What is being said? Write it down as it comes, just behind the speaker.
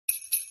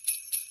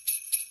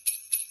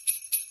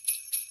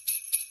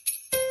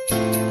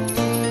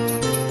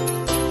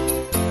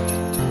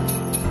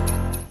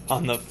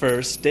On the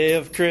first day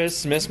of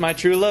Christmas, my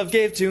true love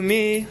gave to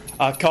me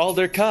a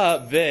Calder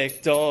Cup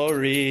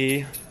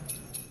victory.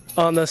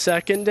 On the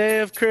second day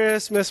of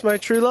Christmas, my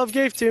true love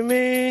gave to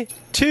me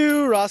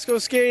 2 Roscoe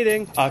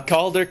skating, a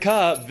Calder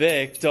Cup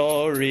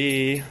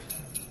victory.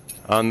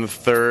 On the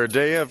third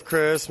day of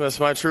Christmas,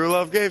 my true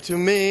love gave to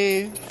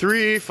me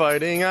 3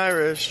 Fighting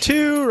Irish,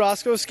 2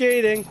 Roscoe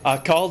skating, a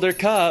Calder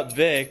Cup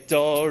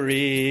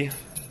victory.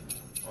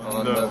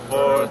 On the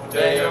fourth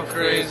day of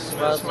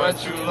Christmas, my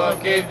true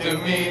love gave to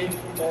me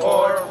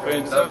 4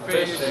 pints of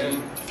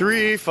fishing,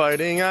 3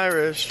 Fighting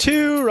Irish,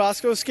 2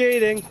 Roscoe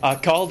skating, a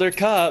Calder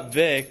Cup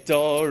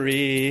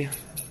victory.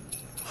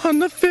 On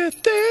the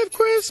 5th day of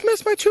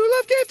Christmas, my true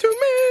love gave to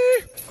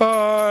me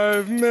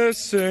 5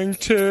 missing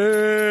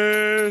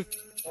teeth,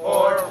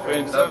 4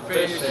 pints of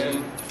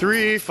fishing,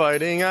 3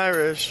 Fighting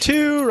Irish,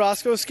 2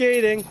 Roscoe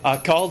skating, a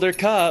Calder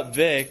Cup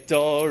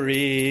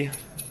victory.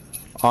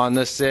 On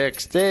the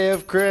 6th day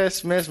of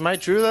Christmas, my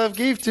true love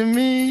gave to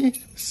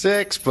me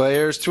 6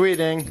 players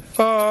tweeting,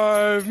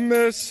 5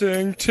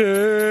 missing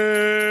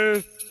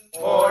teeth,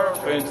 4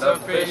 pints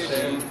of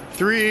fishing,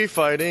 3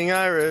 Fighting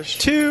Irish,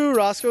 2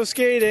 Roscoe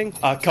skating,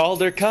 a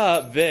Calder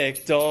Cup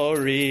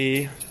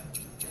victory.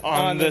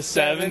 On the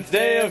 7th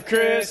day of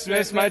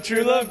Christmas, my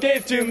true love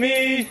gave to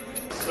me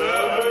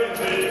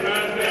 17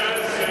 men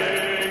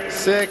dancing,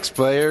 6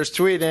 players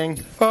tweeting,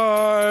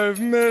 5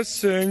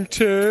 missing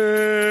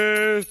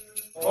teeth,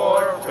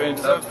 4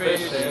 pints of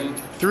fishing,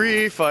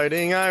 3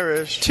 Fighting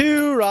Irish,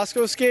 2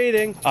 Roscoe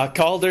skating, a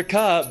Calder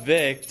Cup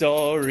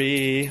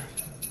victory.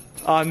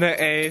 On the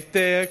 8th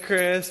day of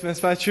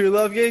Christmas, my true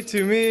love gave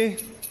to me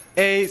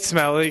 8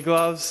 smelly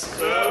gloves,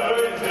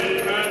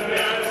 17 men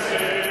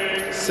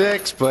dancing,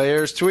 6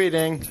 players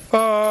tweeting,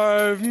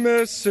 5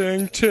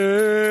 missing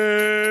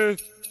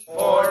teeth,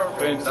 4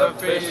 pints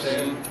of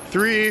fishing,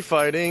 3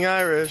 Fighting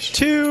Irish,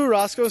 2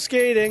 Roscoe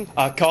skating,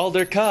 a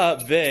Calder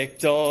Cup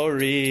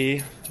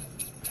victory.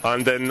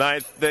 On the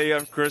 9th day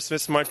of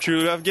Christmas, my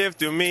true love gave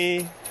to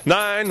me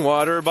 9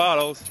 water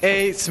bottles,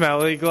 8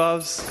 smelly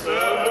gloves,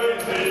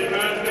 17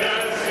 men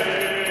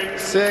dancing,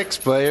 6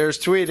 players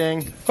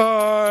tweeting,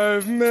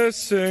 5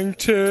 missing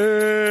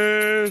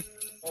teeth,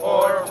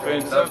 4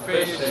 pints of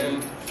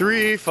fishing,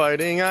 3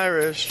 Fighting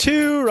Irish,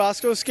 2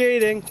 Roscoe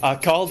skating, a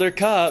Calder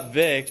Cup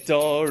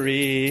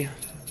victory.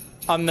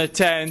 On the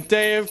 10th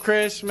day of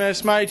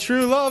Christmas, my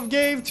true love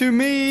gave to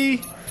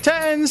me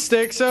 10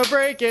 sticks of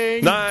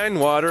breaking, 9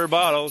 water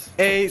bottles,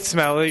 8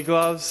 smelly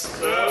gloves,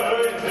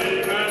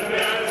 17 men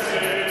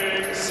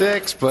dancing,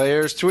 6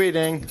 players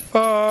tweeting,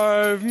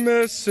 5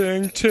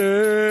 missing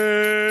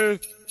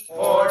teeth,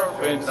 4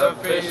 pints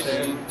of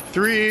fishing,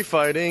 3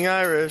 Fighting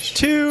Irish,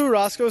 2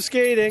 Roscoe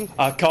skating,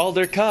 a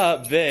Calder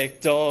Cup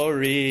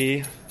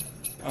victory.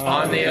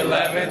 On the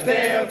 11th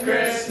day of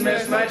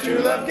Christmas, my true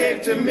love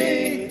gave to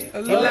me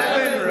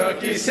 11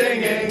 rookies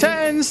singing,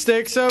 10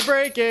 sticks of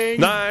breaking,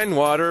 9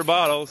 water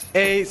bottles,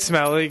 8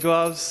 smelly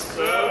gloves,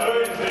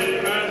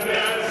 17 men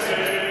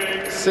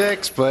dancing,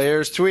 6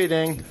 players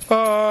tweeting,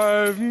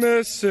 5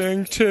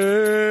 missing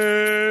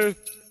teeth,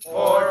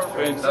 4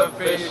 pints of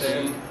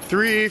fishing,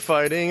 3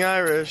 Fighting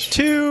Irish,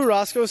 2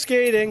 Roscoe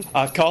skating,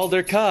 a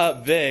Calder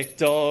Cup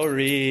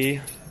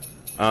victory.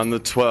 On the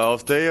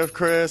 12th day of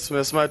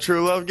Christmas, my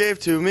true love gave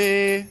to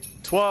me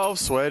 12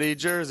 sweaty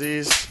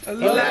jerseys,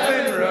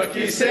 11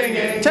 rookies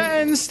singing,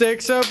 10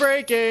 sticks of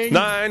breaking,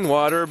 9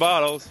 water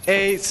bottles,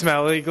 8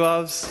 smelly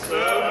gloves,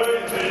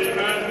 17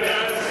 men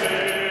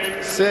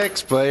dancing,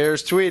 6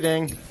 players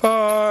tweeting,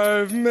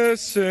 5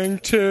 missing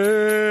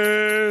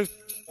teeth,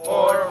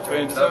 4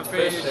 pints of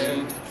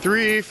fishing,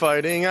 3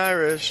 Fighting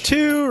Irish,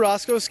 2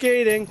 Roscoe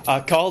skating, a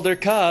Calder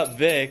Cup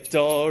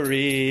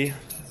victory.